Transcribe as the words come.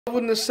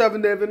Beloved in the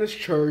Seventh-day Adventist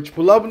Church,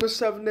 beloved in the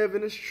Seventh-day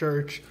Adventist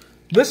Church,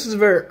 this is a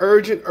very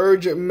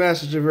urgent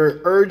message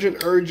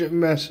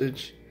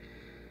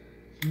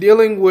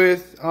dealing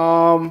with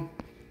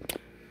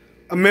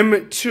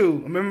Amendment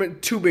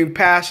 2 being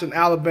passed in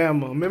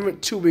Alabama,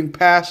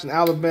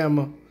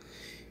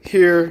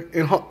 here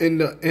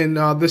in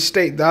this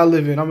state that I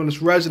live in. I'm a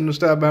resident of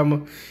state of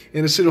Alabama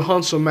in the city of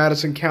Huntsville,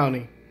 Madison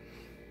County.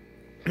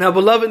 Now,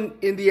 beloved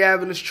in the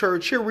Adventist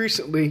Church, here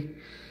recently,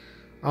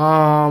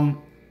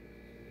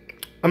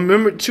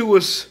 Amendment 2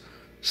 was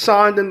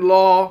signed into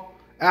law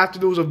after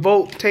there was a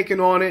vote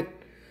taken on it.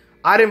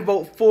 I didn't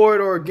vote for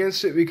it or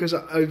against it because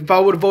if I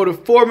would have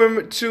voted for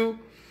Amendment 2,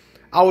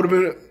 I would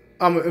have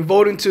been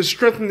voting to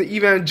strengthen the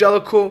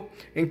evangelical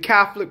and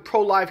Catholic,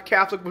 pro-life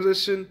Catholic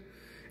position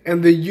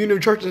and the union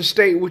of church and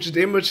state, which is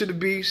the image of the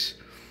beast,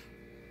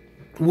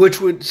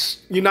 which would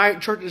unite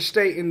church and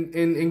state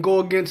and go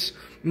against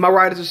my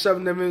right as a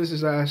Seventh-day Adventist in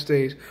the United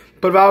States.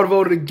 But if I would have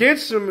voted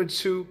against Amendment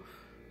 2,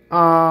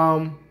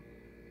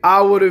 I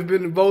would have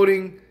been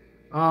voting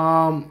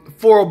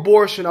for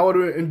abortion. I would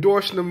have been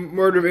endorsing the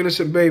murder of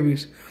innocent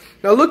babies.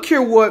 Now look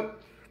here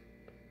what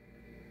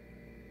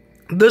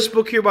this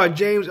book here by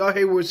James L.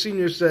 Hayward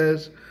Sr.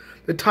 says,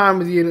 The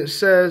Time of the End. It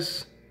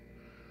says,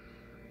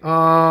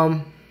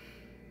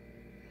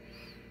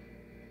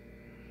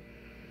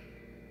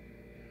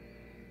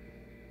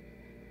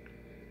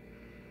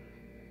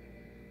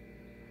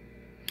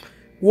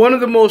 one of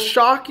the most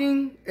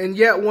shocking and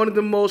yet one of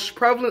the most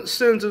prevalent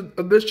sins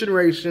of this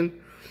generation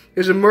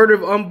is the murder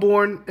of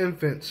unborn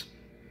infants.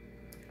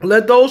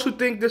 Let those who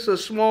think this is a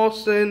small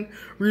sin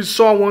read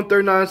Psalm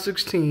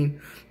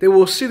 139:16. They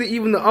will see that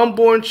even the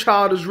unborn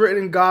child is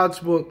written in God's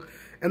book,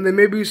 and they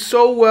may be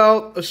so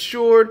well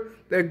assured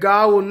that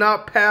God will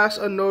not pass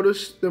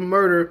unnoticed the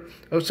murder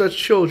of such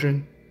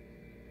children.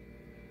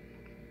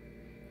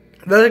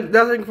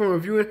 That's from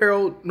Review and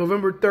Herald,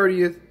 November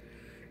 30th,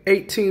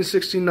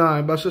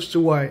 1869, by Sister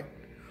White.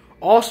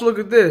 Also, look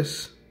at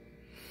this.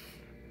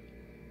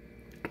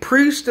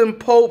 Priests and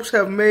popes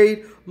have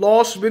made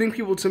laws forbidding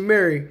people to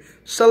marry,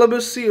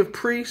 celibacy of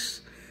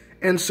priests,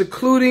 and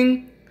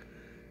secluding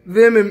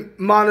them in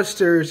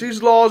monasteries.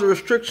 These laws or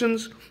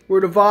restrictions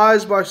were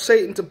devised by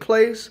Satan to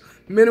place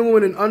men and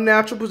women in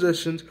unnatural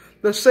positions.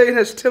 Thus, Satan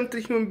has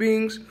tempted human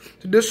beings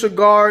to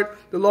disregard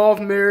the law of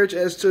marriage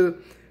as a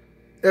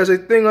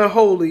thing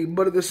unholy,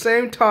 but at the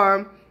same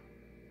time,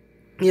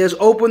 he has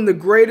opened the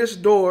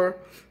greatest door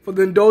for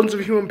the indulgence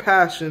of human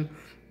passion.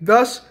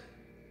 Thus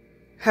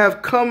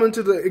have come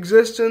into the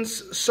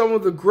existence some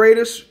of the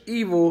greatest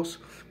evils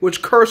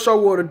which curse our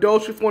world: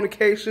 adultery,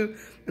 fornication,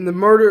 and the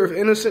murder of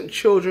innocent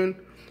children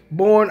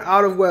born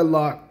out of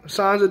wedlock.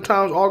 Signs of the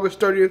Times, August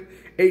 30th,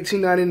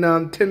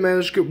 1899, 10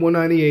 Manuscript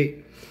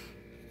 198.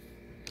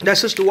 That's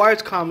Sister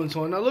White's comments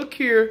on. Now look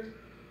here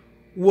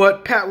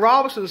what Pat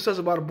Robertson says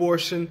about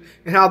abortion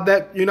and how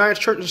that unites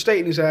church and state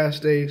in these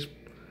last days.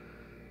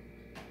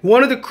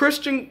 One of the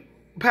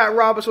Pat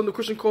Robertson, the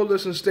Christian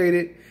Coalition,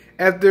 stated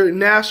at their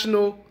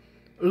national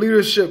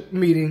leadership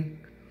meeting,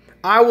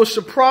 I was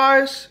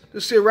surprised to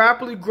see a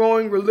rapidly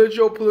growing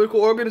religio-political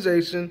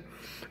organization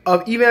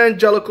of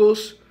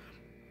evangelicals,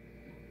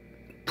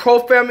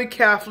 pro-family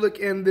Catholic,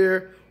 and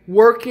they're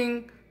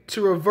working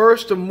to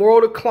reverse the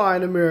moral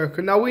decline in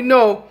America. Now we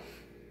know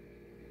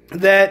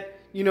that,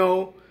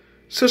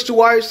 Sister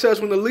White says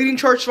when the leading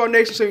churches of our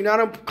nation say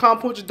united on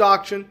common points of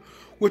doctrine,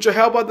 which are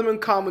held by them in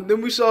common,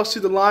 then we shall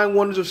see the lying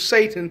wonders of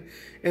Satan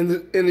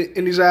in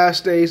these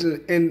last days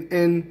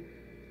and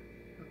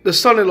the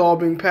son-in-law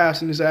being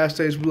passed in these last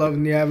days, beloved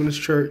in the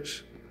Adventist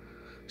Church.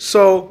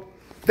 So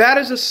that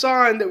is a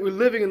sign that we're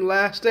living in the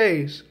last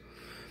days.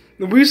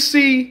 When we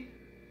see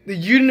the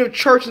union of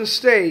church and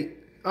state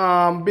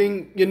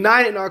being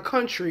united in our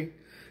country,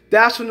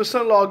 that's when the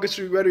son-in-law gets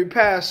to be ready to be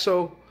passed.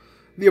 So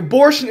the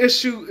abortion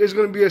issue is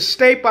going to be a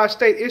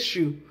state-by-state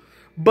issue.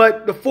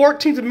 But the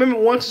 14th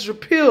Amendment, once it's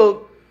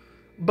repealed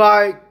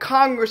by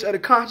Congress at a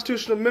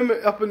constitutional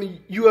amendment up in the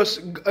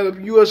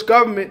U.S.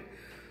 government,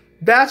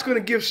 that's going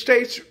to give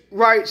state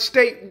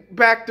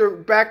back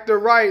their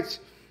rights.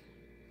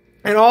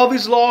 And all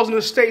these laws in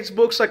the state's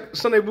books, like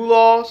Sunday Blue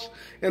laws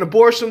and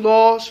abortion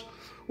laws,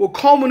 will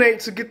culminate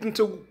to get them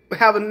to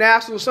have a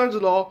national Sunday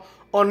law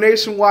on a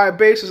nationwide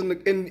basis.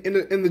 In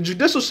the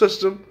judicial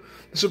system,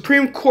 the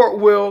Supreme Court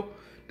will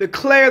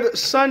declare that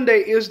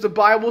Sunday is the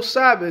Bible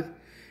Sabbath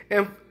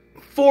and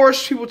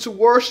force people to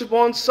worship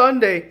on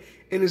Sunday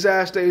in these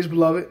last days,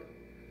 beloved.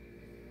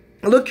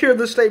 Look here at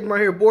this statement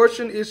right here.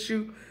 Abortion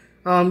issue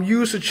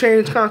used to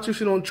change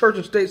constitution on church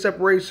and state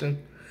separation.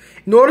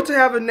 In order to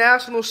have a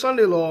national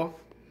Sunday law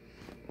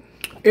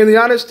in the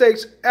United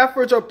States,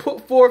 efforts are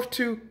put forth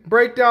to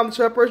break down the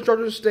separation of church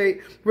and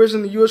state written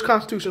in the U.S.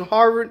 Constitution.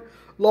 Harvard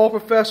law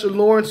professor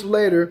Lawrence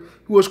Lader,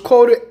 who was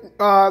quoted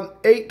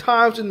 8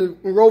 times in the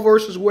Roe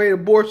versus Wade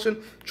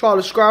abortion trial,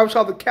 describes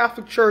how the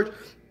Catholic Church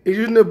is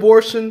using the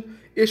abortion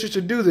issue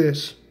to do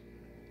this.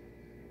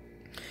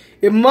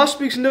 It must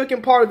be a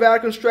significant part of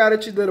Vatican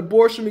strategy that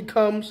abortion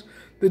becomes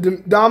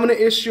the dominant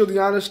issue of the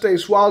United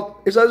States.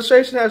 While its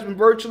legislation has been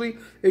virtually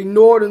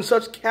ignored in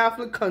such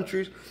Catholic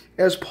countries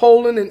as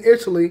Poland and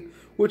Italy,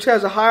 which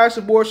has the highest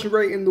abortion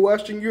rate in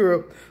Western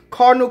Europe,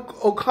 Cardinal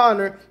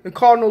O'Connor and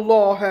Cardinal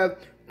Law have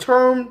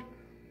turned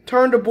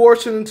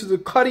abortion into the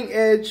cutting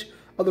edge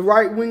of the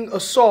right-wing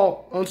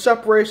assault on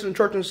separation of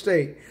church and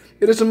state.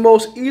 It is the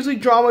most easily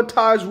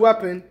dramatized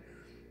weapon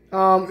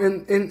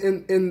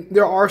in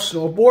their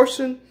arsenal.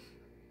 Abortion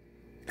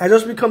has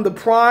just become the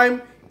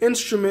prime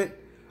instrument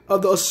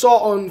of the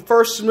assault on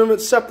First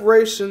Amendment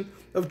separation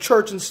of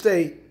church and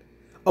state.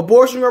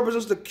 Abortion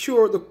represents the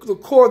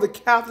core of the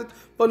Catholic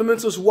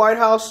fundamentalist White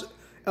House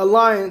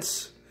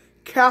alliance.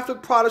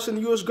 Catholic Protestant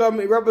U.S.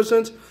 government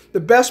represents the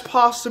best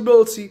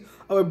possibility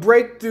of a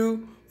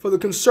breakthrough for the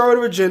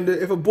conservative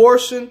agenda. If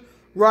abortion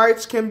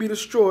rights can be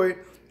destroyed,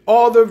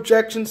 all the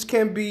objections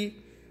can be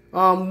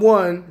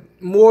won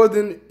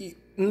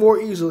more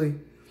easily.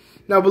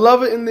 Now,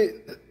 beloved, in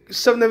the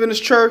Seventh-day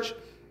Adventist Church,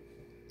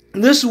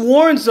 this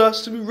warns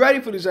us to be ready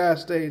for these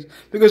last days,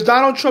 because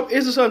Donald Trump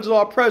is the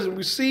son-in-law president.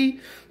 We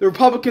see the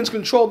Republicans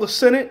control the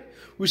Senate.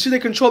 We see they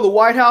control the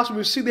White House.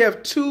 We see they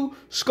have 2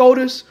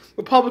 SCOTUS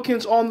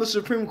Republicans on the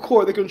Supreme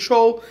Court. They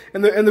control,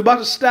 and they're about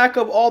to stack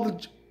up all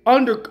the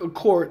under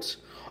courts,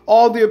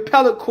 all the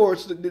appellate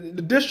courts, the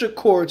district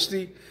courts,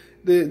 the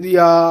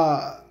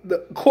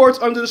courts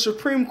under the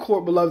Supreme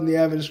Court, beloved in the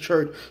Adventist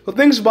Church. So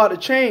things are about to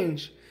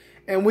change.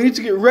 And we need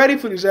to get ready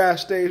for these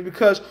last days,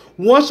 because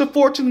once the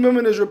 14th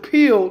Amendment is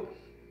repealed,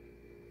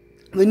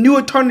 the new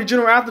Attorney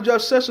General after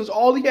Judge Sessions,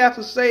 all he has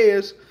to say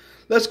is,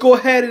 let's go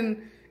ahead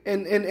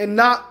and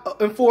not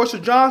enforce the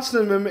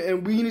Johnson Amendment,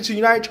 and we need to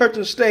unite church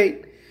and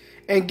state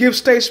and give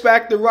states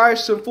back the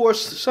rights to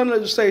enforce some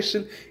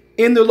legislation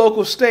in their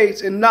local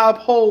states, and not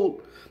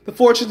uphold the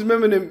 14th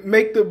Amendment and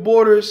make the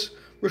borders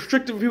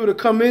restrictive for people to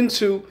come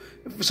into,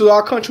 so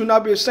our country will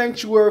not be a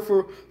sanctuary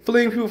for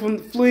fleeing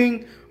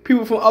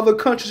people from other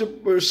countries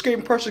or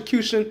escaping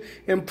persecution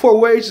and poor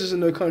wages in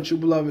their country,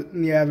 beloved,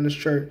 in the Adventist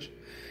Church.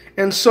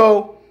 And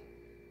so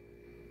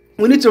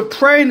we need to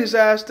pray in these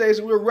last days,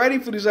 and we're ready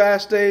for these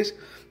last days.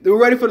 We're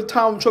ready for the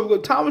time of trouble. The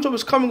time of trouble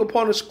is coming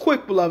upon us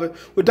quick, beloved,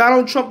 with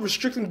Donald Trump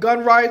restricting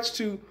gun rights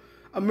to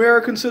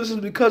American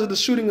citizens because of the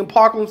shooting in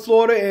Parkland,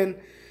 Florida,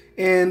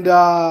 and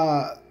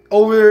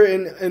over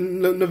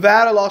in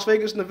Nevada, Las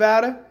Vegas,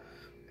 Nevada.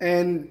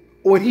 And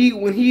when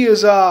he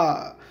is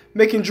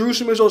making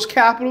Jerusalem Israel's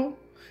capital,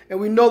 and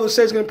we know the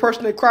Satan's going to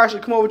impersonate Christ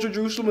and come over to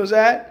Jerusalem as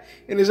that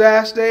in his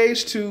last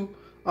days to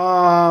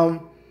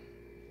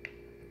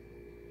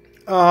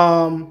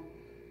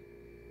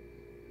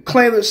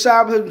claim that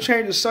Sabbath has been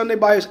changed to Sunday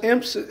by his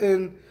imps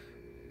and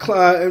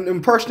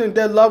impersonating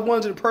dead loved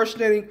ones, and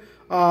impersonating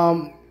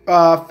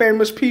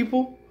famous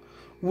people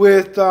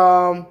with,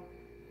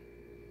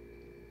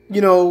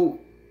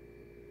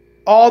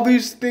 all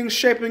these things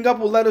shaping up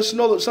will let us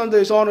know that Sunday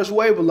is on its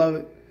way,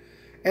 beloved.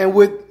 And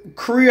with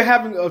Korea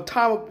having a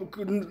time of,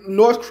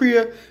 North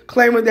Korea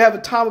claiming they have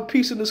a time of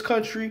peace in this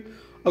country,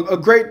 a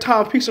great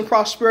time of peace and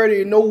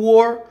prosperity and no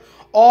war,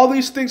 all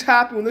these things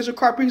happen when there's a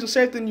cry peace and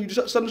safety, and you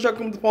suddenly start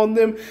coming upon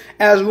them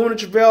as women in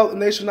travail, and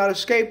they shall not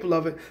escape,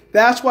 beloved.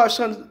 That's why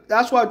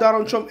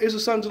Donald Trump is the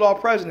sons-in-law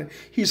president.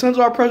 He's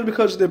sons-in-law president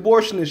because of the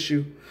abortion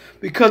issue,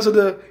 because of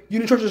the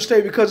Union Church of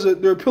State, because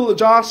of the repeal of the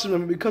Johnson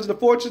Amendment, because of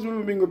the 14th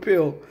Amendment being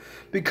repealed,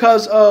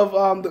 because of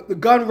the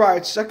gun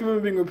rights, Second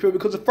Amendment being repealed,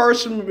 because of the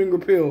First Amendment being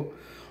repealed.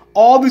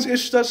 All these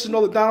issues let us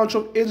know that Donald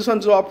Trump is the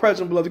sons-in-law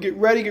president, beloved. Get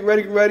ready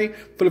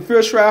for the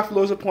fierce wrath of the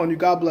Lord upon you.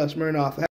 God bless. Maranatha.